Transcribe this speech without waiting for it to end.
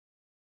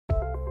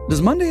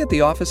Does Monday at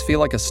the office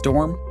feel like a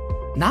storm?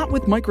 Not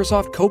with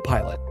Microsoft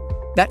Copilot.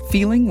 That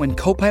feeling when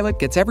Copilot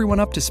gets everyone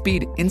up to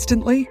speed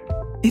instantly?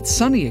 It's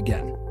sunny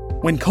again.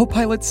 When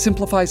Copilot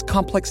simplifies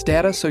complex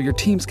data so your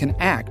teams can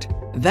act,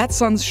 that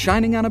sun's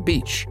shining on a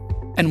beach.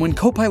 And when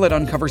Copilot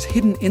uncovers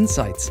hidden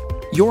insights,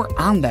 you're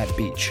on that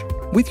beach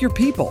with your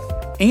people,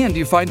 and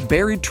you find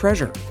buried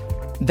treasure.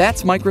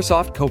 That's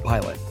Microsoft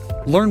Copilot.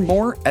 Learn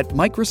more at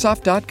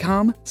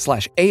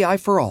Microsoft.com/AI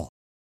for all.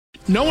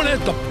 No one has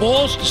the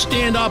balls to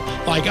stand up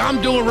like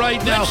I'm doing right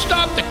now. Let's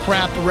stop the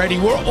crap already.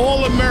 We're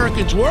all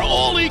Americans. We're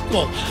all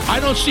equal. I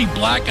don't see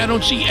black. I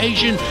don't see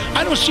Asian.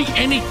 I don't see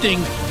anything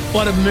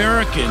but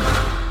American.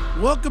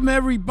 Welcome,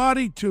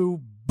 everybody,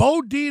 to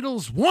Bo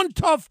Dietl's One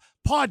Tough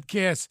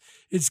Podcast.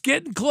 It's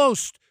getting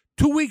close,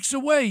 2 weeks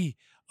away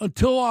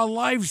until our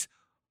lives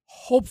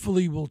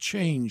hopefully will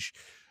change.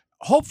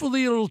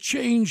 Hopefully it'll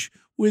change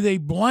with a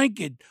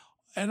blanket.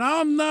 And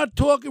I'm not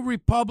talking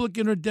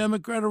Republican or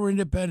Democrat or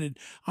Independent.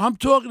 I'm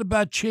talking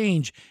about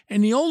change.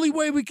 And the only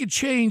way we can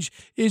change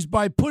is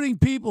by putting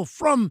people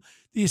from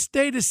the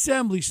state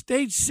assembly,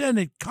 state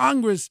senate,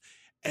 Congress,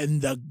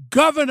 and the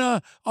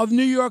governor of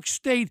New York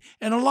State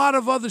and a lot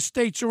of other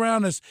states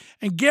around us,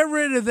 and get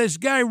rid of this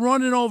guy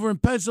running over in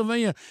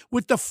Pennsylvania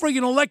with the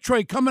friggin'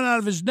 electrode coming out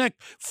of his neck,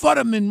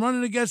 Futterman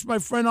running against my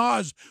friend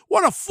Oz.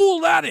 What a fool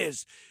that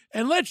is.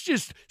 And let's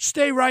just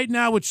stay right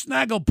now with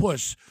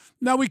Snagglepuss.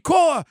 Now, we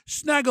call her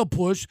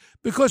Snagglepuss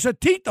because her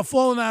teeth are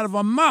falling out of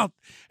her mouth.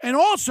 And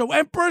also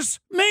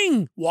Empress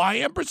Ming. Why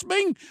Empress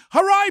Ming?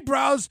 Her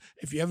eyebrows.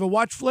 If you ever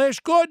watch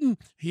Flash Gordon,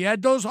 he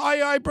had those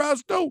high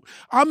eyebrows too.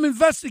 I'm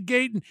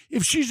investigating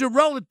if she's a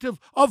relative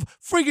of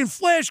friggin'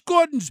 Flash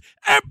Gordon's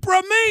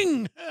Emperor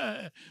Ming.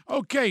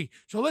 Okay,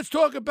 so let's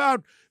talk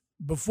about,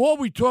 before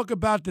we talk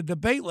about the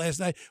debate last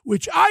night,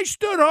 which I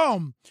stood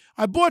home.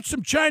 I bought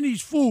some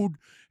Chinese food.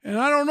 And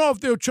I don't know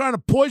if they were trying to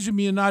poison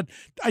me or not.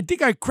 I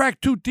think I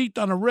cracked 2 teeth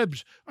on the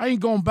ribs. I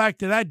ain't going back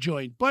to that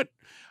joint. But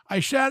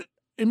I sat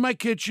in my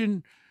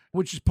kitchen,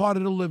 which is part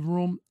of the living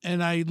room,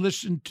 and I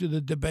listened to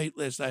the debate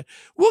last night.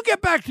 We'll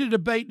get back to the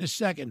debate in a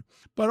second.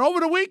 But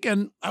over the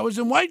weekend, I was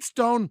in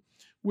Whitestone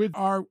with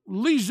our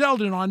Lee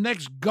Zeldin, our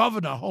next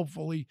governor,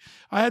 hopefully.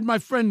 I had my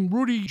friend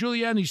Rudy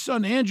Giuliani's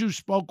son, Andrew,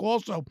 spoke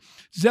also.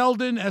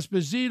 Zeldin,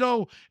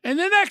 Esposito, and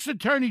the next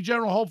attorney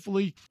general,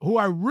 hopefully, who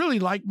I really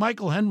like,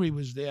 Michael Henry,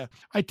 was there.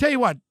 I tell you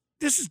what,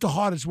 this is the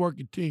hardest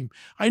working team.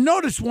 I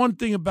noticed one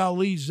thing about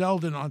Lee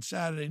Zeldin on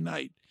Saturday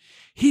night.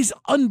 He's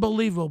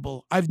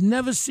unbelievable. I've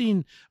never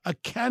seen a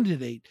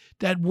candidate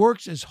that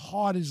works as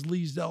hard as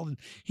Lee Zeldin.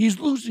 He's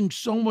losing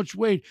so much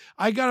weight.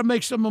 I got to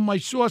make some of my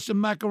sauce and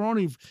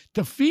macaroni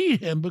to feed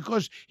him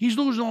because he's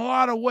losing a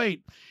lot of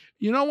weight.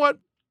 You know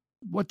what?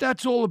 What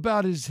that's all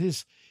about is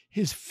his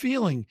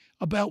feeling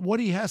about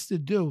what he has to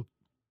do.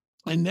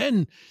 And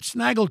then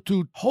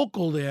Snaggletooth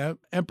Hochul there,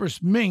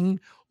 Empress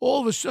Ming,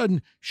 all of a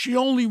sudden, she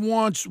only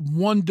wants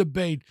one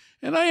debate.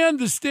 And I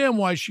understand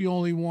why she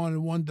only wanted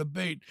one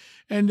debate.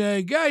 And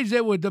the guys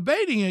that were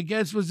debating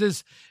against was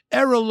this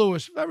Errol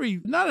Lewis,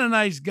 not a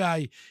nice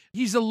guy.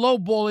 He's a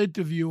lowball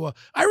interviewer.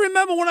 I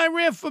remember when I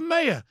ran for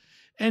mayor,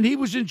 and he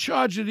was in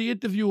charge of the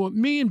interview with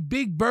me and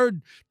Big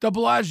Bird de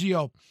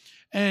Blasio.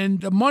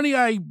 And the money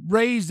I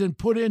raised and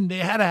put in, they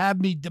had to have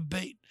me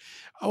debate.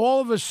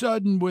 All of a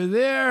sudden, we're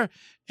there,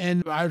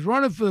 and I was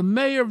running for the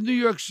mayor of New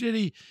York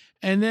City,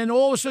 and then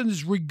all of a sudden,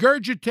 this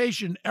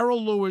regurgitation,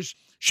 Errol Lewis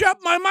shut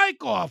my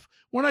mic off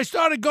when I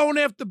started going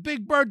after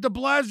Big Bird de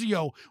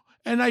Blasio,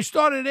 and I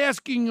started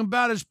asking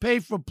about his pay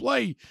for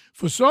play.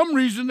 For some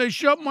reason, they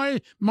shut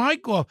my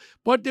mic off,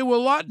 but they were a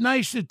lot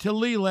nicer to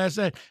Lee last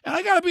night. And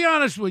I got to be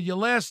honest with you,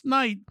 last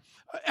night,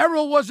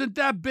 Errol wasn't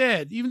that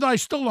bad, even though I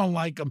still don't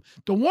like him.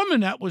 The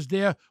woman that was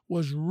there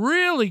was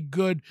really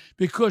good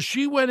because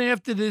she went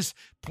after this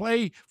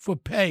play for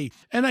pay.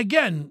 And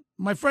again,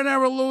 my friend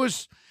Errol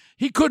Lewis,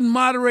 he couldn't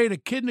moderate a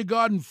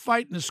kindergarten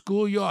fight in the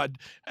schoolyard,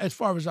 as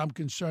far as I'm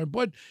concerned.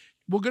 But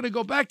we're going to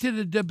go back to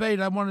the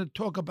debate. I want to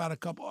talk about a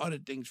couple other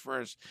things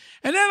first.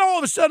 And then all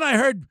of a sudden, I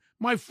heard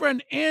my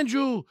friend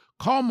Andrew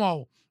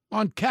Cuomo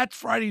on Cat's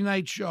Friday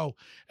Night Show.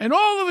 And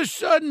all of a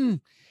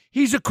sudden,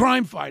 he's a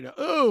crime fighter.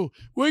 Oh,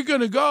 we're going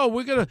to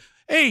go.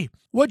 Hey,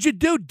 what'd you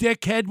do,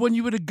 dickhead, when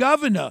you were the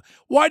governor?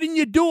 Why didn't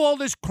you do all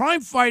this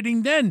crime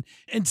fighting then?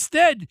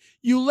 Instead,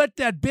 you let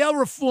that bail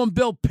reform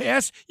bill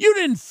pass. You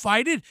didn't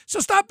fight it,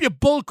 so stop your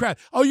bullcrap.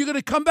 Oh, you're going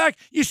to come back?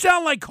 You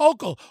sound like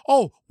Hochul.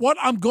 Oh, what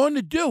I'm going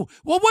to do?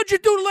 Well, what'd you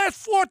do the last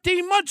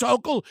 14 months,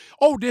 Hochul?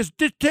 Oh, there's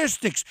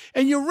statistics,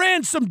 and you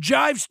ran some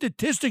jive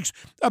statistics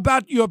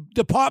about your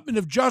Department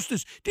of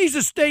Justice. These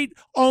are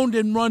state-owned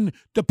and run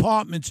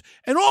departments,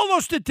 and all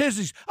those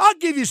statistics, I'll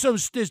give you some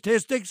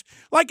statistics.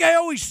 Like I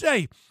always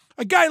say,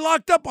 a guy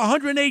locked up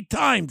 108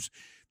 times,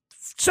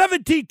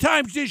 17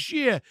 times this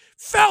year,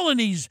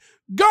 felonies,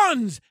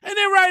 guns, and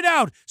they're right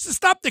out. So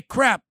stop the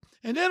crap.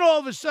 And then all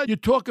of a sudden you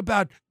talk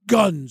about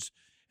guns.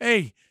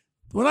 Hey,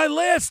 when I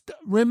last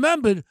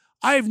remembered,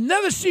 I've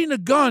never seen a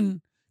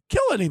gun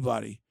kill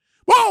anybody.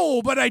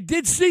 Oh, but I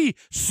did see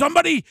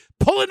somebody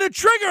pulling the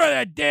trigger of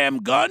that damn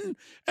gun.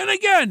 And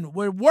again,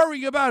 we're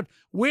worrying about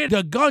where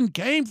the gun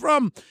came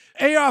from,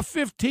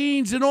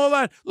 AR-15s and all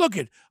that. Look,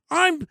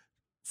 I'm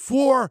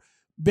for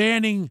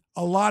banning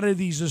a lot of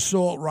these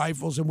assault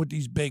rifles and with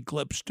these big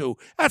clips too.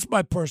 That's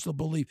my personal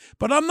belief.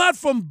 But I'm not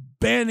from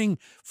banning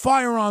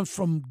firearms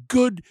from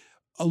good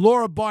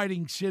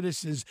law-abiding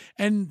citizens.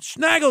 And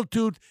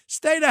Snaggletooth,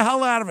 stay the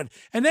hell out of it.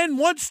 And then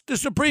once the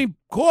Supreme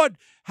Court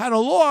had a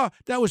law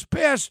that was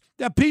passed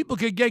that people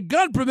could get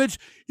gun permits,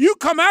 you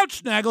come out,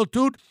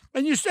 Snaggletooth,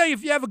 and you say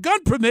if you have a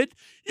gun permit,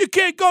 you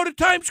can't go to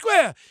Times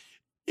Square.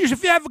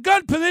 If you have a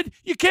gun permit,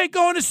 you can't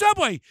go on the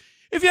subway.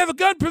 If you have a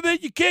gun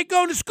permit, you can't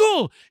go to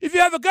school. If you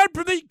have a gun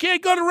permit, you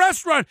can't go to a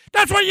restaurant.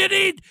 That's why you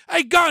need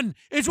a gun.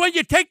 It's when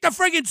you take the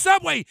friggin'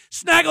 subway,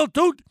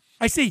 Snaggletooth.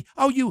 I see.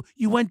 Oh,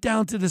 you went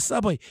down to the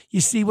subway. You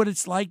see what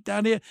it's like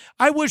down there?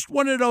 I wish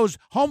one of those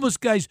homeless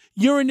guys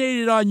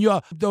urinated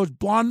on those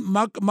blonde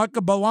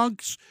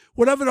muckabalunks,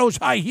 whatever those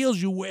high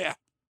heels you wear.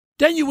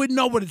 Then you would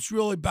know what it's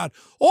really about.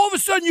 All of a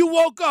sudden, you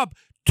woke up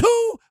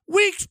 2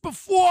 weeks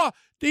before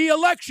the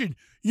election.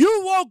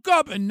 You woke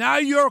up and now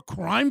you're a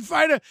crime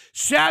fighter?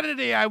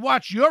 Saturday, I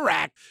watched your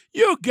act.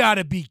 You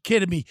gotta be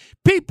kidding me.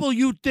 People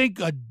you think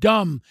are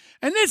dumb.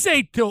 And this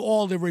ain't to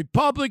all the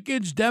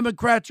Republicans,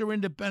 Democrats, or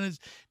independents.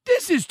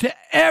 This is to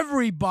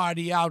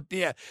everybody out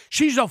there.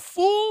 She's a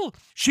fool.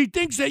 She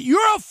thinks that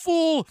you're a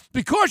fool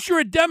because you're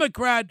a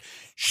Democrat.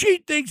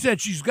 She thinks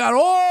that she's got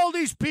all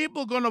these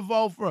people going to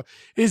vote for her.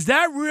 Is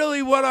that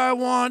really what I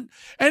want?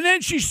 And then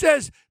she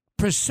says,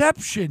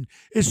 perception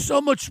is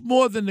so much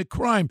more than the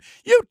crime.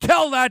 You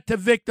tell that to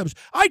victims.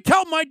 I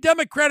tell my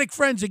Democratic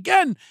friends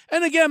again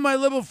and again, my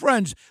liberal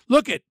friends,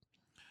 look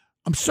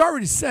I'm sorry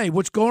to say,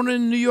 what's going on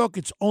in New York,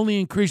 it's only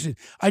increasing.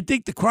 I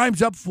think the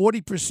crime's up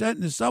 40%,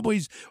 and the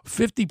subway's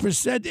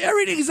 50%.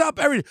 Everything's up,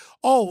 everything.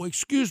 Oh,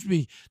 excuse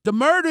me. The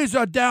murders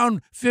are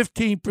down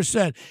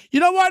 15%. You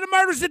know why the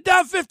murders are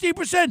down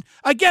 15%?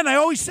 Again, I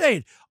always say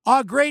it.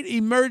 Our great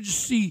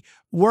emergency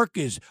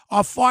workers,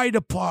 our fire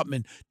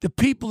department, the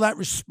people that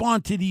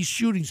respond to these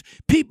shootings,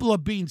 people are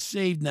being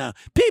saved now.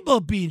 People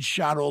are being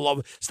shot all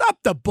over. Stop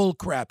the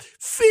bullcrap.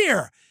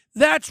 Fear.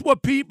 That's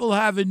what people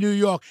have in New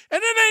York.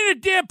 And it ain't a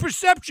damn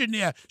perception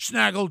there,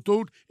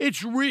 Snaggletooth.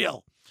 It's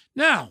real.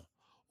 Now,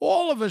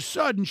 all of a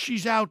sudden,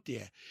 she's out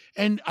there.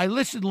 And I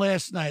listened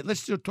last night.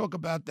 Let's still talk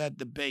about that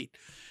debate.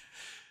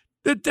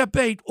 The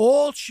debate,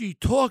 all she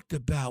talked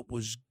about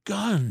was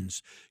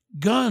guns,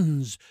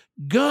 guns,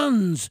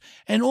 guns.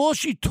 And all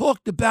she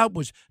talked about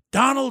was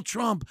Donald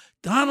Trump,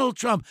 Donald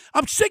Trump.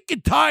 I'm sick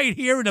and tired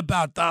hearing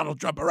about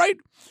Donald Trump, all right?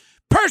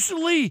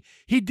 Personally,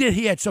 he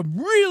had some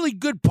really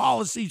good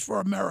policies for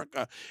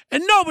America,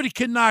 and nobody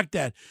can knock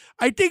that.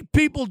 I think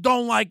people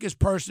don't like his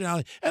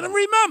personality. And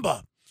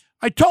remember,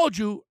 I told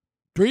you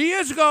 3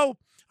 years ago,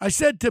 I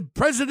said to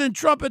President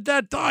Trump at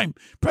that time,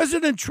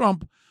 President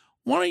Trump,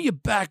 why don't you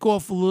back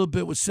off a little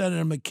bit with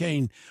Senator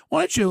McCain?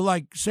 Why don't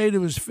you, say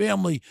to his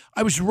family,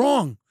 I was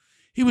wrong.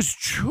 He was a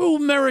true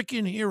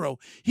American hero.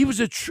 He was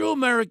a true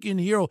American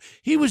hero.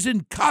 He was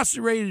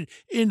incarcerated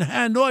in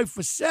Hanoi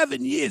for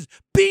 7 years,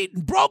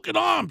 beaten, broken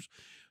arms.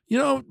 You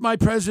know, my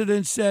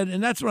president said,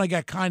 and that's when I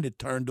got kind of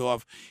turned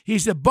off. He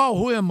said, Bo,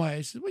 who am I?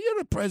 I said, well, you're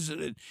the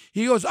president.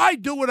 He goes, I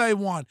do what I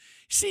want.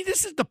 See,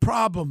 this is the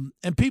problem.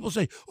 And people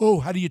say,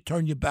 oh, how do you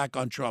turn your back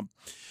on Trump?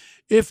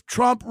 If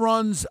Trump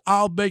runs,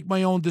 I'll make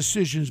my own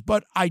decisions.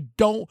 But I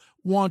don't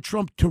want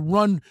Trump to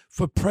run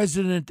for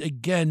president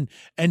again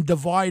and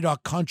divide our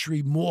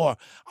country more.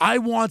 I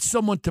want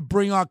someone to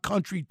bring our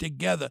country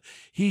together.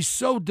 He's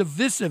so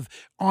divisive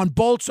on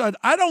both sides.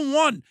 I don't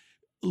want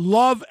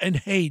love and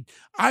hate.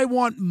 I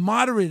want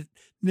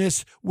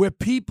moderateness where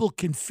people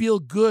can feel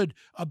good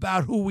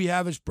about who we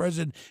have as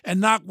president and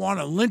not want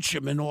to lynch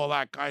him and all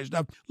that kind of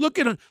stuff. Look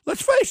at it.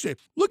 Let's face it.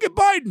 Look at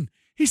Biden.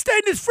 He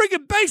stayed in his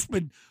friggin'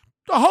 basement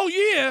the whole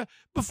year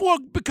before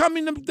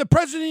becoming the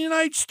president of the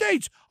United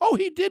States. Oh,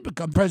 he did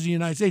become president of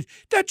the United States.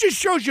 That just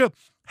shows you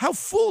how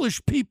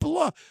foolish people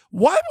are.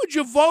 Why would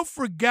you vote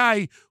for a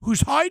guy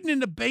who's hiding in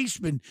the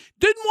basement,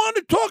 didn't want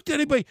to talk to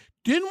anybody,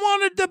 didn't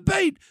want to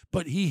debate,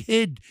 but he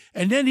hid,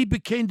 and then he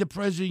became the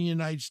president of the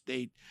United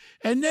States.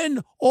 And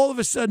then all of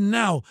a sudden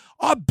now,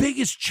 our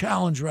biggest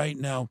challenge right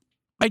now,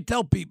 I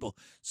tell people,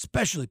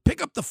 especially,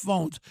 pick up the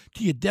phones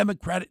to your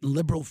Democratic and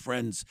liberal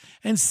friends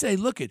and say,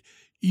 look,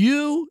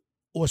 you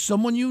or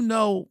someone you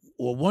know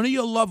or one of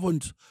your loved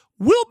ones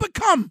will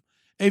become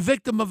a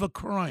victim of a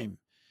crime.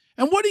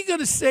 And what are you going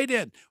to say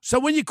then? So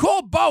when you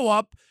call Bo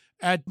up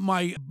at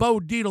my Bo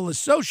Dietl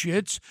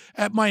Associates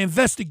at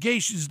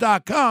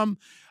myinvestigations.com,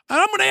 and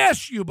I'm going to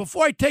ask you,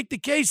 before I take the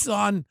case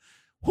on,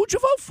 who'd you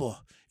vote for?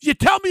 If you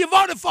tell me you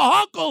voted for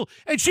Hochul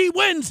and she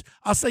wins,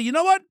 I'll say, you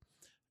know what?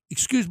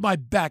 Excuse my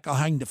back, I'll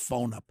hang the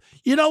phone up.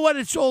 You know what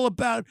it's all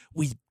about?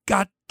 We've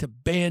got to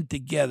band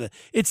together.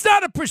 It's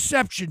not a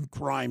perception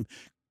crime.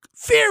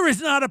 Fear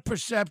is not a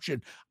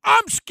perception.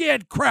 I'm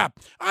scared crap.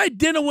 I had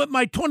dinner with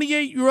my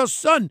 28-year-old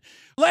son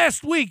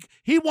last week.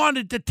 He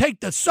wanted to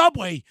take the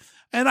subway,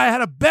 and I had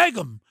to beg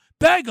him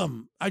beg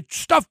him. I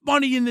stuffed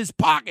money in his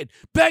pocket.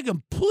 Beg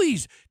him,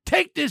 please,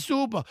 take this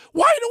Uber.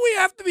 Why do we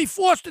have to be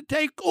forced to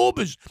take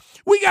Ubers?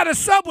 We got a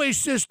subway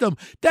system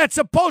that's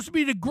supposed to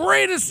be the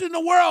greatest in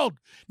the world.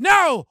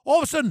 Now, all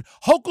of a sudden,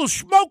 Hochul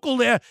Schmokel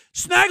there,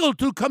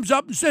 Snaggletooth comes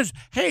up and says,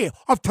 hey,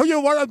 I'll tell you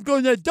what I'm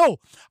going to do.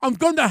 I'm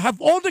going to have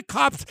all the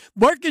cops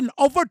working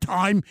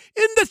overtime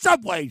in the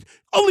subways.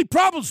 Only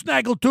problem,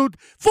 Snaggletooth,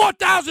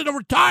 4,000 are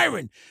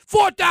retiring.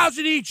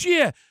 4,000 each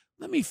year.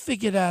 Let me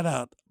figure that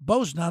out.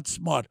 Bo's not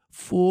smart.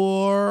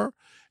 4,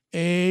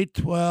 8,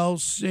 12,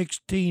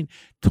 16,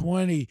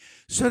 20.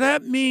 So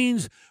that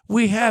means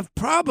we have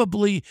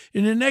probably,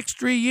 in the next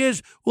 3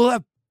 years, we'll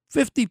have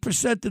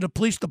 50% of the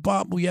police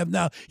department we have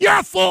now. You're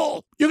a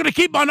fool. You're going to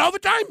keep on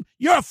overtime?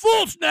 You're a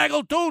fool,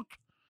 Snaggletooth.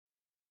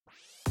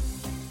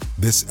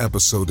 This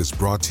episode is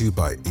brought to you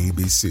by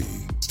ABC.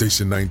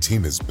 Station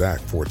 19 is back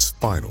for its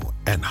final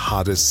and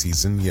hottest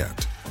season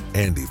yet.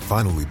 Andy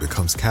finally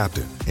becomes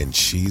captain, and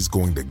she's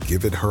going to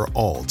give it her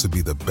all to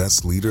be the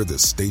best leader the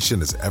station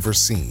has ever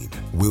seen.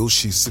 Will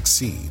she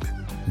succeed?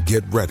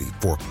 Get ready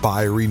for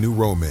fiery new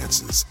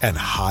romances and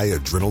high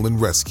adrenaline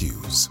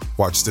rescues.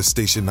 Watch the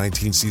Station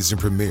 19 season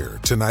premiere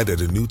tonight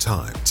at a new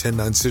time,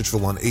 10/9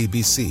 Central on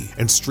ABC,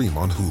 and stream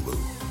on Hulu.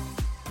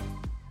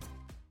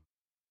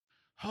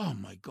 Oh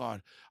my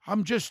God.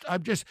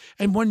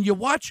 And when you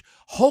watch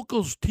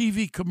Hochul's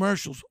TV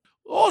commercials,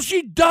 all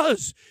she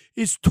does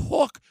is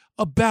talk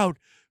about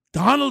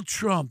Donald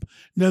Trump,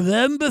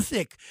 November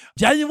 6th,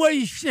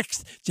 January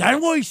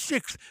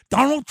 6th,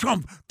 Donald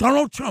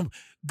Trump,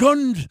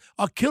 guns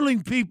are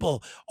killing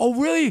people. Oh,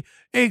 really?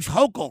 Hey,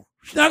 Hochul,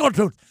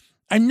 Snaggletooth,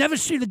 I never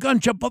seen a gun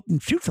jump up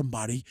and shoot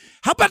somebody.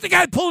 How about the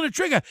guy pulling the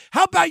trigger?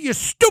 How about your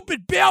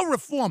stupid bail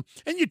reform?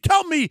 And you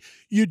tell me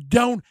you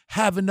don't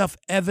have enough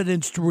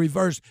evidence to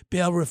reverse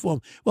bail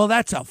reform. Well,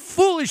 that's a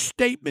foolish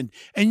statement.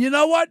 And you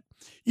know what?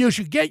 You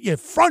should get your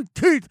front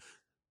teeth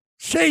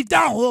shave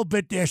down a little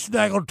bit there,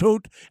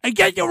 Snaggletooth, and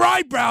get your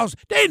eyebrows.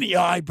 They ain't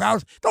your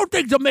eyebrows. Don't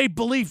think they're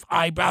made-believe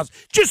eyebrows.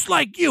 Just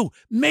like you,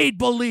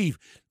 made-believe.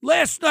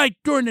 Last night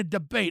during the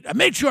debate, I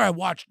made sure I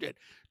watched it.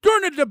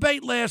 During the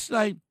debate last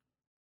night,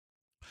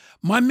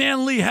 my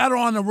man Lee had her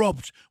on the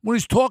ropes when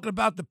he's talking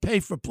about the pay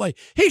for play.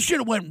 He should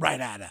have went right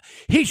at her.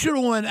 He should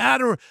have went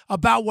at her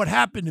about what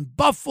happened in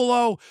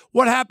Buffalo,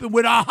 what happened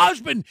with her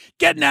husband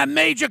getting that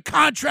major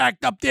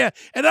contract up there,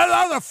 and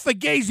another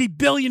Fugazi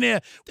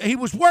billionaire. He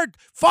was worth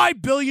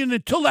 $5 billion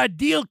until that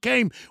deal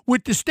came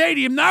with the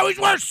stadium. Now he's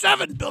worth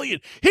 $7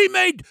 billion. He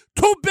made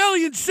 $2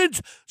 billion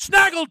since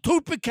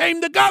Snaggletooth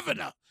became the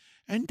governor.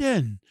 And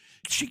then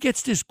she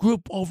gets this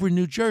group over in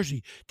New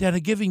Jersey that are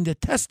giving the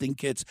testing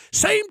kits,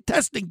 same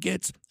testing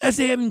kits as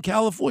they have in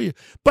California.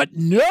 But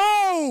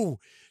no,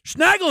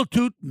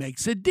 Snaggletooth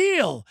makes a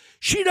deal.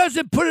 She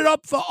doesn't put it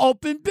up for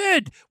open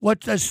bid.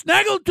 What does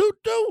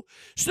Snaggletooth do?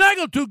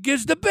 Snaggletooth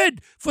gives the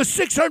bid for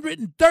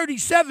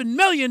 $637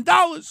 million.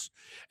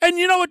 And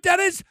you know what that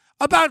is?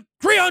 About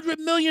 $300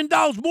 million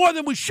more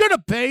than we should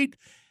have paid.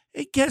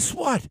 And guess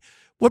what?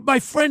 What my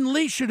friend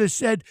Lee should have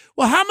said,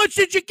 well, how much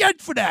did you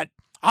get for that?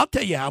 I'll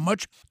tell you how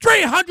much.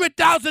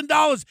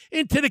 $300,000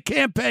 into the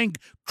campaign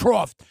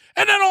trough.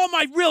 And then all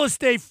my real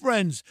estate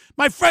friends,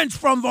 my friends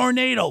from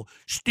Vornado,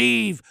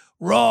 Steve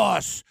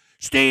Roth,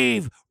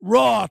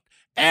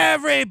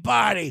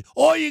 everybody.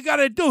 All you got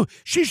to do,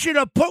 she should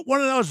have put one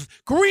of those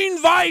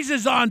green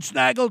visors on,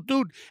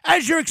 Snaggletooth,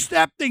 as you're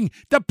accepting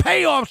the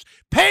payoffs.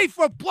 Pay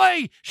for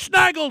play,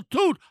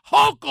 Snaggletooth,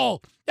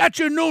 Hochul. That's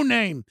your new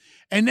name.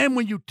 And then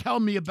when you tell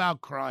me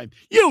about crime,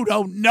 you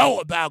don't know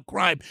about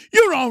crime.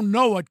 You don't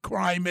know what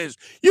crime is.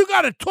 You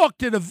got to talk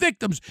to the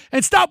victims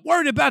and stop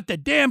worrying about the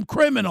damn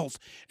criminals.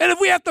 And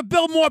if we have to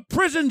build more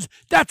prisons,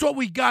 that's what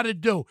we got to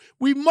do.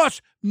 We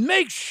must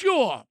make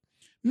sure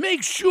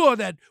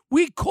that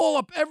we call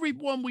up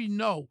everyone we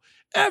know,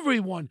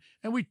 everyone,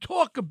 and we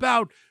talk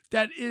about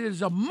that it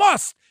is a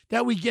must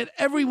that we get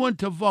everyone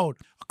to vote.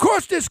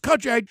 Across this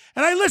country, and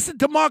I listened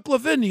to Mark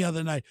Levin the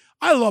other night.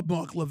 I love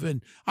Mark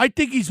Levin. I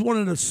think he's one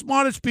of the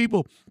smartest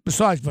people,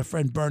 besides my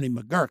friend Bernie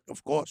McGurk,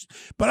 of course.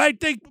 But I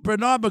think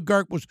Bernard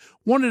McGurk was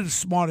one of the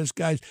smartest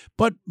guys.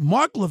 But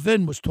Mark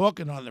Levin was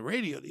talking on the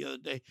radio the other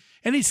day,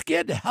 and he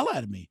scared the hell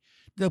out of me.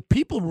 The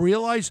people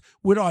realize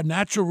with our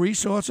natural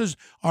resources,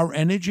 our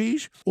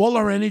energies, all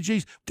our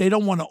energies, they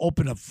don't want to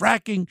open up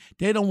fracking.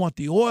 They don't want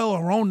the oil,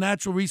 our own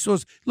natural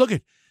resource. Look,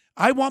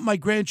 I want my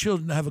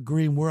grandchildren to have a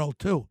green world,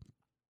 too.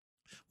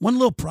 One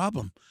little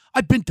problem.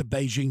 I've been to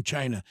Beijing,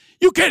 China.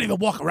 You can't even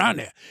walk around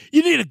there.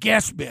 You need a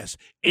gas mask.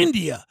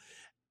 India,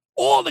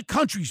 all the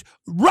countries,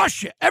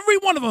 Russia, every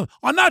one of them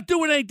are not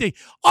doing anything.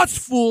 Us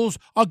fools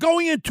are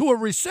going into a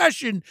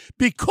recession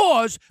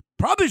because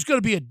probably it's going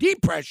to be a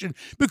depression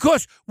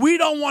because we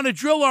don't want to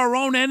drill our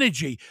own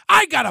energy.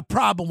 I got a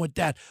problem with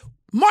that.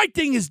 My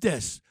thing is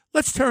this.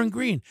 Let's turn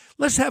green.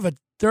 Let's have a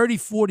 30,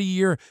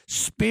 40-year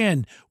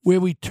span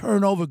where we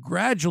turn over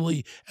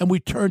gradually and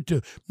we turn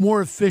to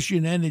more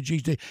efficient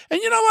energies. And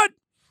you know what?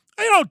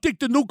 I don't think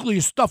the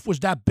nuclear stuff was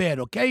that bad,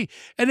 okay?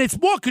 And it's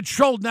more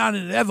controlled now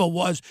than it ever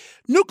was.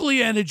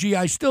 Nuclear energy,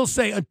 I still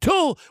say,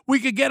 until we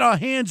could get our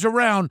hands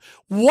around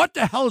what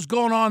the hell is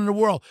going on in the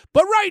world.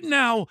 But right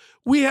now,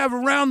 we have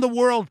around the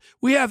world,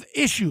 we have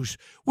issues.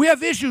 We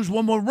have issues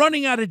when we're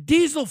running out of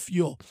diesel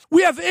fuel.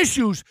 We have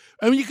issues,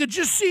 and you could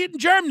just see it in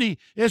Germany.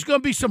 There's going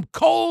to be some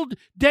cold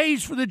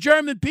days for the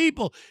German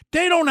people.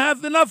 They don't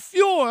have enough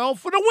fuel oil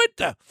for the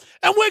winter.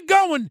 And we're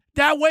going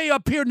that way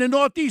up here in the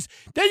Northeast.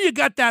 Then you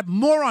got that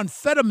moron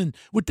Fetterman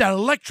with that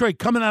electrode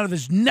coming out of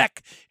his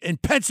neck in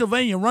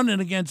Pennsylvania running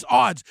against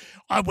odds.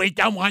 Oh, we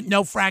don't want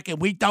no fracking.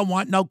 We don't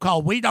want no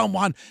coal. We don't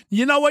want...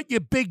 You know what,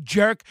 you big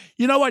jerk?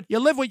 You know what? You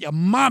live with your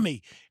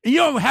mommy. And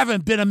you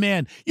haven't been a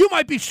man. You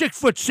might be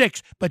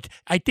 6'6", but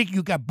I think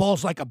you got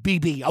balls like a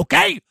BB,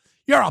 okay?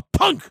 You're a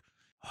punk.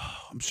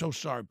 Oh, I'm so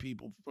sorry,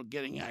 people, for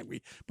getting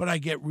angry, but I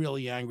get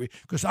really angry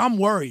because I'm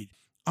worried.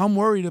 I'm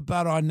worried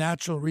about our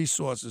natural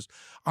resources.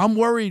 I'm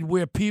worried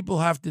where people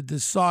have to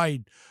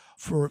decide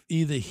for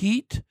either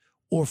heat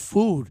or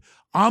food.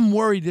 I'm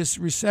worried this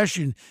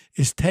recession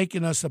is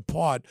taking us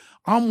apart.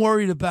 I'm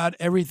worried about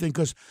everything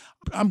because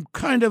I'm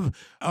kind of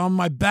on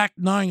my back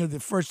nine of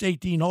the first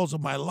 18 holes of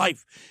my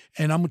life.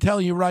 And I'm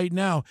telling you right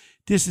now,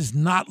 this is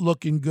not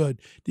looking good.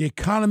 The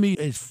economy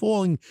is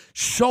falling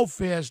so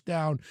fast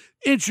down.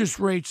 Interest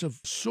rates are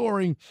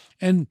soaring.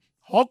 And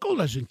Hochul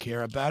doesn't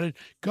care about it.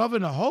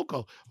 Governor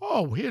Hochul.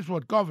 Oh, here's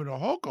what Governor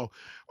Hochul.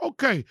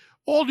 Okay,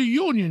 all the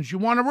unions you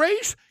want to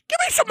raise? Give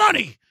me some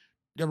money.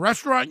 The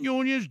restaurant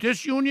unions,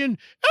 this union,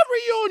 every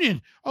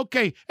union.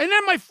 Okay, and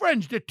then my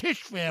friends, the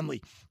Tisch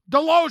family,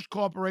 the Lowe's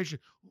Corporation.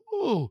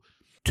 Ooh,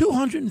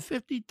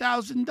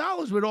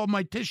 $250,000 with all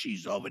my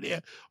Tishies over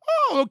there.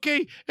 Oh,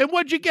 okay, and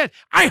what'd you get?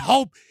 I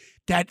hope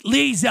that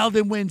Lee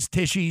Zeldin wins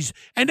Tishies,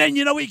 and then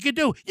you know what you can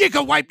do? You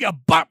can wipe your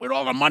butt with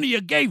all the money you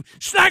gave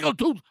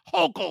Snaggletooth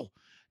Hochul.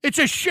 It's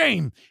a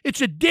shame.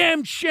 It's a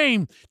damn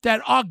shame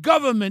that our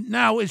government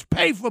now is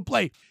pay for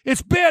play.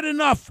 It's bad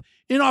enough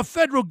in our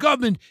federal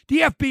government,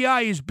 the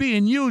FBI is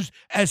being used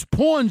as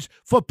pawns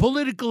for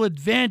political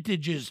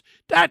advantages.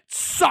 That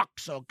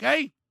sucks,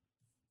 okay?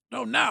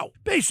 No, now,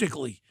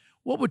 basically,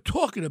 what we're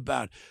talking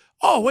about.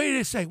 Oh, wait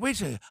a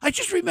second. I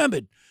just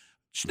remembered.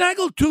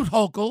 Snaggletooth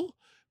Hochul,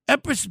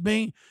 Empress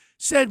Ming,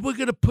 said we're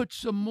going to put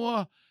some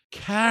more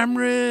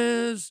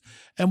cameras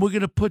and we're going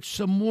to put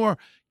some more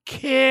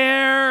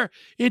care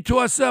into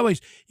our subways.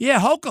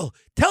 Yeah, Hochul,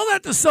 tell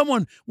that to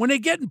someone when they're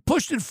getting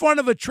pushed in front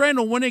of a train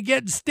or when they're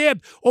getting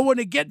stabbed or when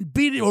they're getting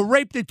beaten or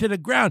raped into the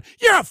ground.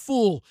 You're a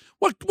fool.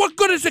 What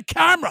good is a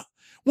camera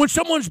when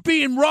someone's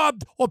being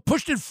robbed or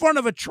pushed in front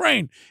of a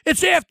train?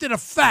 It's after the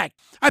fact.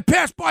 I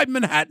passed by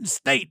Manhattan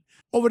State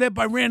over there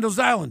by Randall's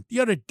Island the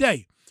other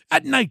day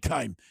at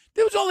nighttime.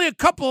 There was only a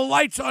couple of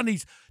lights on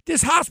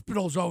there's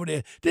hospitals over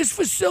there. There's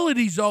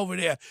facilities over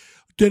there.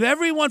 Did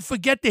everyone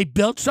forget they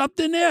built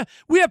something there?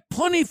 We have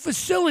plenty of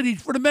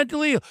facilities for the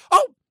mentally ill.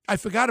 Oh, I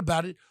forgot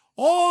about it.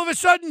 All of a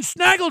sudden,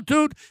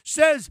 Snaggletooth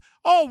says,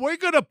 oh, we're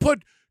going to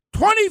put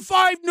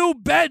 25 new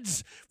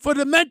beds for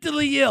the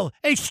mentally ill.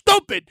 Hey,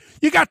 stupid.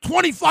 You got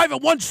 25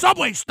 at one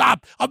subway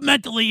stop of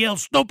mentally ill,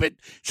 stupid.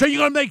 So you're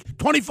going to make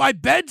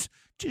 25 beds?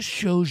 Just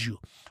shows you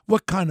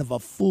what kind of a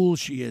fool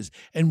she is.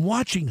 And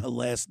watching her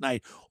last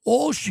night,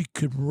 all she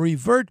could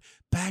revert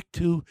back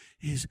to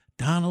is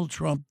Donald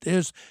Trump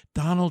this,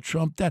 Donald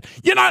Trump that.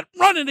 You're not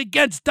running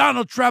against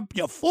Donald Trump,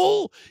 you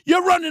fool.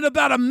 You're running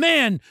about a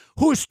man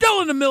who is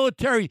still in the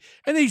military,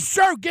 and he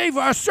gave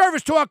our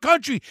service to our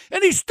country,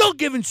 and he's still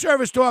giving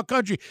service to our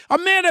country. A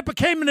man that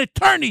became an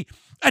attorney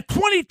at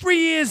 23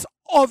 years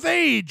of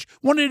age,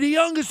 one of the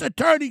youngest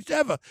attorneys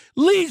ever,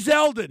 Lee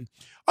Zeldin,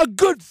 a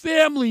good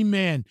family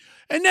man.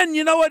 And then,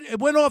 you know what? It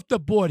went off the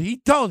board. He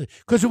told it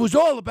because it was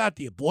all about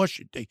the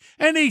abortion thing.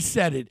 And he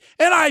said it.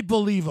 And I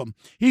believe him.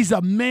 He's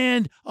a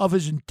man of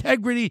his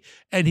integrity,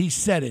 and he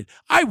said it.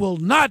 I will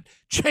not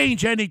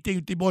change anything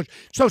with the abortion.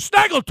 So,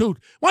 Snaggletooth,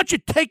 why don't you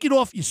take it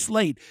off your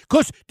slate?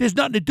 Because there's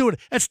nothing to do with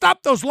it. And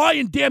stop those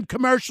lying damn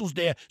commercials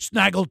there,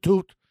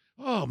 Snaggletooth.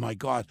 Oh, my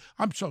God.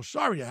 I'm so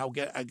sorry how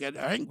I get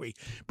angry.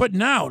 But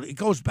now it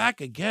goes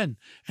back again.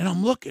 And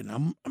I'm looking.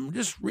 I'm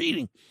just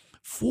reading.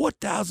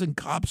 4,000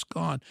 cops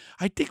gone.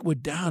 I think we're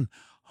down.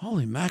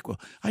 Holy mackerel.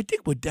 I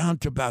think we're down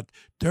to about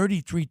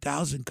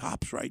 33,000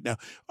 cops right now.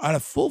 Out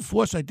of full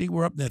force, I think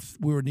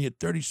we were near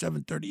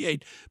 37,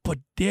 38. But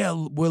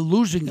we're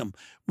losing them.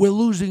 We're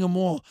losing them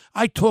all.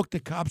 I talk to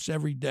cops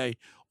every day.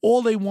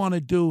 All they want to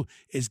do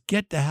is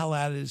get the hell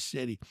out of this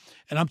city.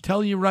 And I'm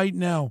telling you right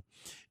now,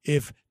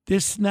 if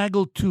this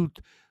Snaggletooth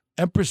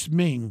Empress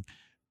Ming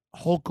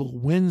Hochul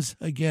wins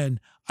again,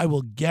 I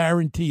will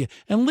guarantee you.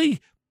 And Lee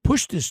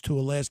pushed this to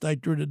her last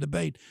night during the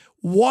debate.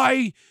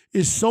 Why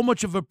is so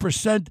much of a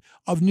percent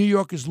of New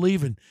Yorkers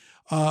leaving?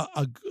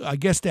 I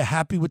guess they're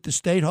happy with the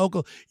state,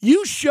 Hochul.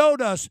 You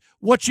showed us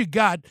what you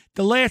got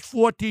the last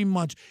 14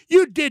 months.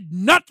 You did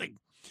nothing.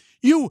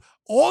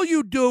 All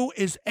you do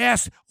is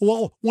ask,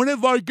 well,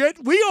 whenever I get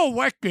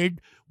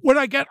reelected,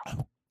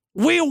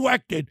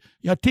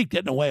 your teeth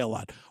getting away a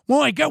lot.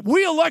 when I get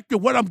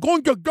reelected, what I'm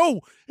going to do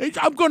is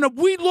I'm going to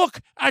relook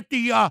at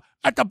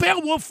the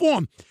Beowulf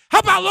form. How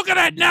about looking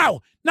at it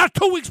now, not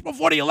 2 weeks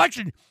before the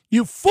election,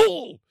 you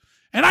fool.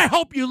 And I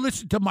hope you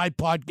listen to my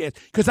podcast,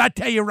 because I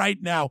tell you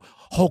right now,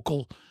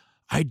 Hochul,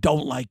 I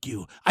don't like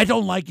you. I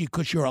don't like you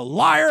because you're a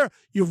liar.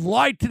 You've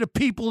lied to the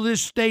people of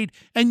this state,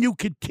 and you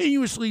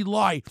continuously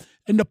lie.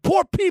 And the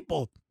poor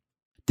people,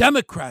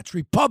 Democrats,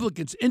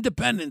 Republicans,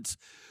 Independents,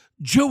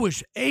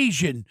 Jewish,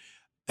 Asian,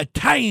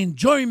 Italian,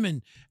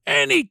 German,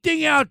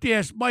 anything out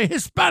there, my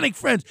Hispanic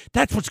friends,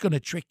 that's what's going to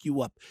trick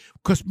you up.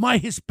 Because my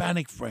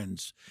Hispanic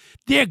friends,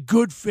 they're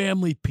good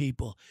family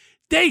people.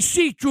 They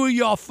see through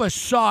your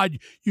facade,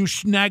 you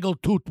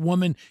snaggletooth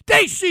woman.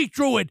 They see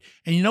through it.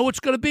 And you know what's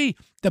going to be?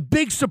 The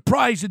big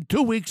surprise in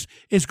 2 weeks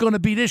is going to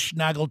be this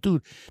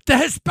snaggletooth. The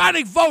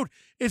Hispanic vote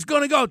is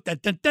going to go dun,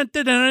 dun, dun,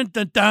 dun, dun,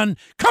 dun, dun.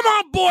 Come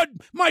on board,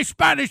 my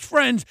Spanish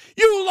friends.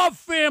 You love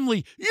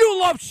family. You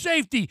love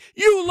safety.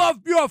 You love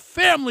your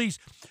families.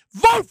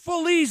 Vote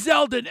for Lee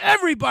Zeldin.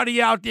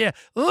 Everybody out there,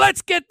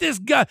 let's get this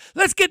guy.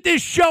 Let's get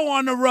this show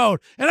on the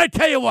road. And I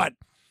tell you what,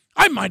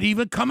 I might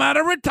even come out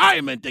of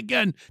retirement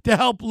again to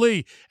help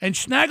Lee. And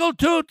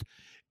Snaggletooth,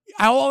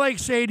 all I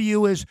say to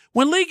you is,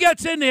 when Lee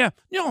gets in there,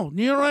 you know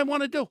what I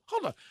want to do?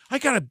 Hold on. I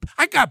got a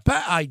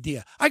better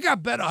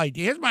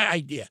idea. Here's my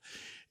idea.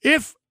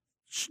 If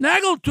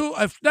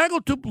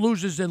Snaggletooth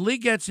loses and Lee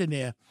gets in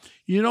there,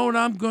 you know what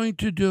I'm going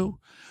to do?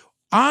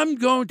 I'm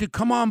going to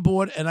come on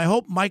board, and I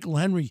hope Michael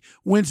Henry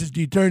wins as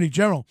the Attorney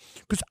General,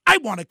 because I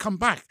want to come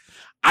back.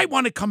 I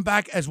want to come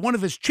back as one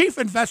of his chief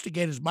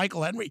investigators,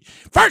 Michael Henry.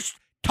 First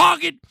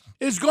target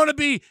is going to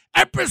be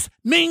Empress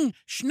Ming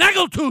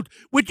Snaggletooth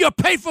with your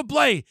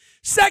pay-for-play.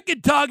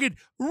 Second target,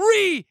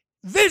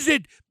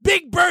 revisit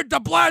Big Bird de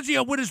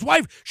Blasio with his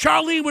wife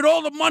Charlene with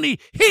all the money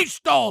he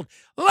stole.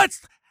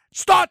 Let's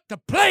start to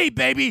play,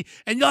 baby,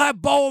 and you'll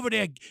have Bo over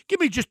there.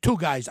 Give me just 2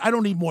 guys. I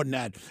don't need more than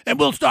that. And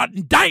we'll start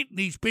indicting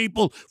these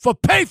people for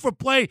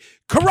pay-for-play,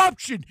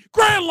 corruption,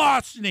 grand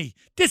larceny.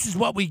 This is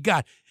what we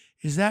got.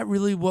 Is that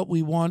really what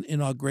we want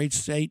in our great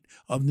state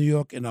of New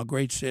York, in our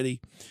great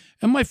city?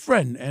 And my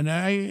friend,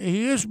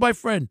 he is my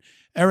friend,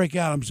 Eric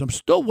Adams. I'm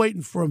still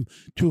waiting for him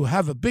to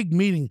have a big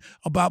meeting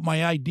about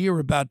my idea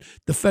about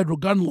the federal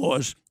gun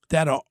laws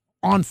that are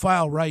on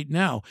file right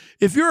now.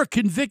 If you're a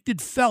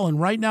convicted felon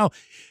right now,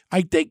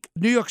 I think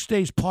New York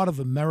State is part of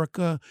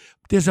America.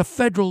 There's a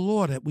federal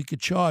law that we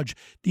could charge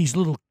these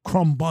little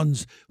crumb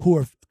buns who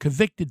are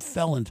convicted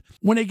felons.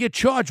 When they get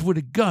charged with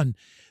a gun,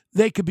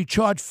 they could be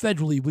charged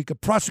federally. We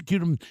could prosecute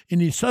them in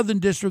the Southern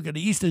District or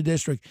the Eastern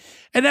District.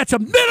 And that's a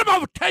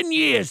minimum of 10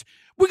 years.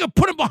 We could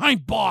put them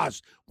behind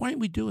bars. Why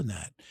aren't we doing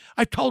that?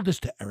 I told this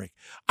to Eric.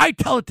 I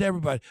tell it to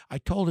everybody. I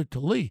told it to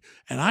Lee.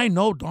 And I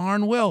know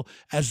darn well,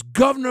 as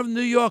governor of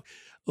New York,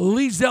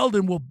 Lee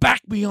Zeldin will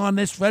back me on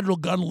this federal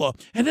gun law.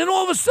 And then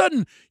all of a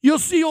sudden, you'll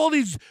see all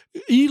these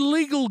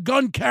illegal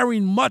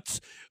gun-carrying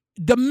mutts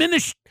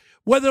diminished,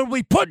 whether they'll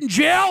be put in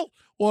jail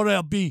or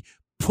they'll be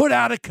put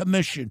out of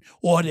commission,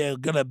 or they're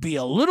going to be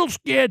a little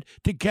scared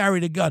to carry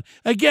the gun.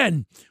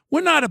 Again, we're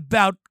not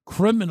about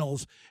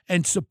criminals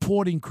and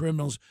supporting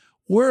criminals.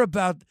 We're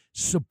about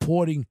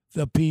supporting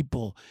the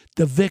people,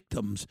 the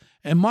victims.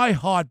 And my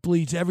heart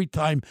bleeds every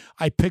time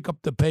I pick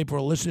up the paper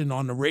or listen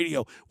on the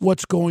radio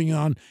what's going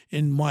on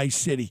in my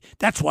city.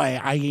 That's why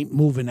I ain't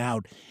moving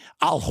out.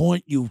 I'll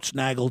haunt you,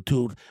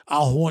 Snaggletooth.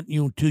 I'll haunt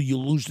you until you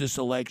lose this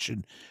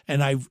election.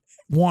 And I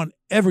want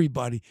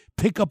everybody,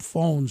 pick up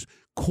phones,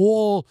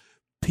 call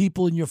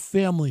people in your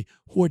family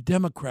who are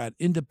Democrat,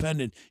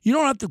 independent. You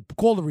don't have to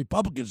call the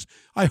Republicans.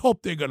 I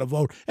hope they're going to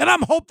vote. And I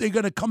hope they're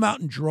going to come out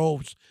in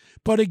droves.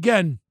 But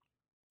again,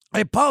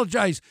 I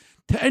apologize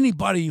to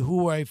anybody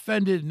who I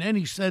offended in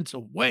any sense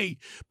of way.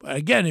 But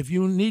again, if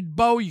you need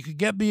Bo, you can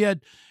get me at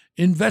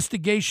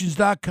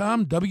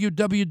investigations.com,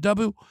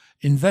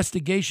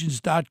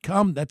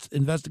 www.investigations.com. That's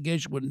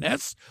investigation with an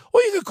S.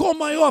 Or you can call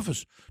my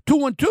office,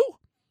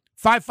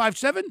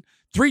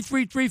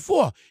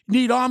 212-557-3334.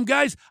 Need armed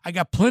guys? I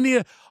got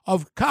plenty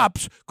of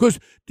cops because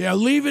they're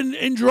leaving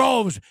in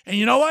droves. And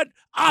you know what?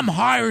 I'm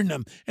hiring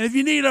them. And if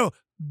you need a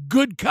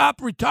good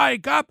cop,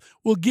 retired cop,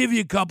 we'll give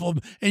you a couple of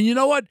them. And you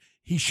know what?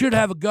 He should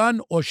have a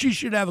gun, or she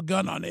should have a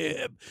gun on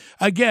him.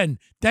 Again,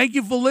 thank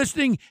you for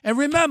listening. And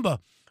remember,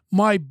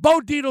 my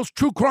Bo Dietl's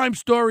true crime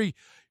story,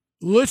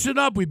 listen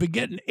up. We've been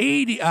getting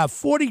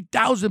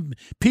 40,000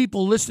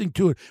 people listening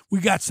to it. We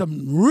got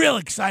some real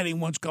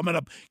exciting ones coming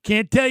up.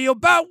 Can't tell you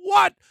about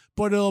what,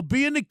 but it'll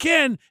be in the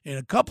can in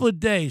a couple of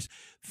days.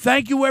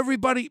 Thank you,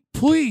 everybody.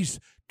 Please,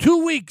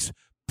 2 weeks,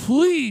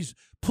 please,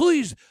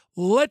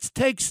 let's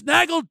take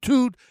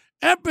Snaggletooth,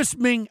 Empress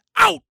Ming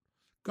out.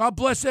 God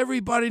bless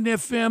everybody and their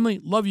family.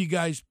 Love you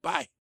guys.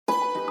 Bye.